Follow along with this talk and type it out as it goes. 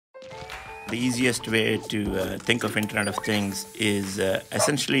The easiest way to think of Internet of Things is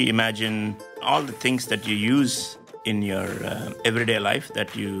essentially imagine all the things that you use in your everyday life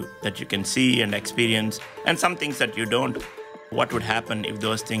that you can see and experience, and some things that you don't. What would happen if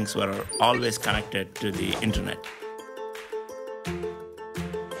those things were always connected to the Internet?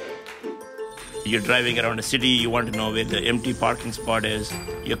 You're driving around a city, you want to know where the empty parking spot is.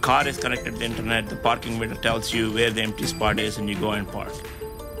 Your car is connected to the Internet, the parking meter tells you where the empty spot is and you go and park.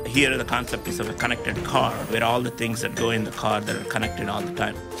 Here the concept is of a connected car, where all the things that go in the car that are connected all the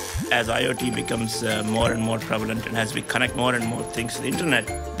time. As IoT becomes more and more prevalent, and as we connect more and more things to the Internet,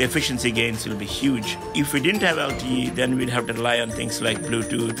 the efficiency gains will be huge. If we didn't have LTE, then we'd have to rely on things like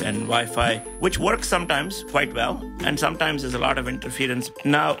Bluetooth and Wi-Fi, which works sometimes quite well, and sometimes there's a lot of interference.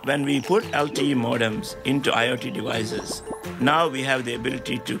 Now, when we put LTE modems into IoT devices, now we have the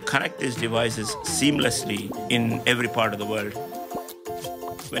ability to connect these devices seamlessly in every part of the world.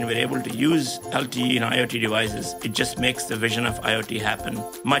 When we're able to use LTE in IoT devices, it just makes the vision of IoT happen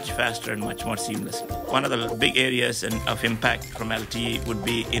much faster and much more seamlessly. One of the big areas of impact from LTE would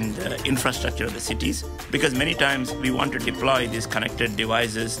be in the infrastructure of the cities, because many times we want to deploy these connected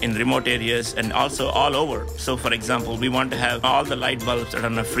devices in remote areas and also all over. So for example, we want to have all the light bulbs that are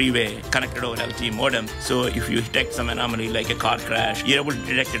on a freeway connected over LTE modem. So if you detect some anomaly like a car crash, you're able to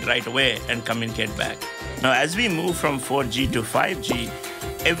detect it right away and communicate back. Now, as we move from 4G to 5G,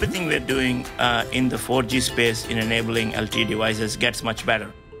 everything we're doing in the 4G space in enabling LTE devices gets much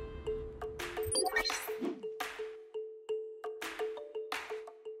better.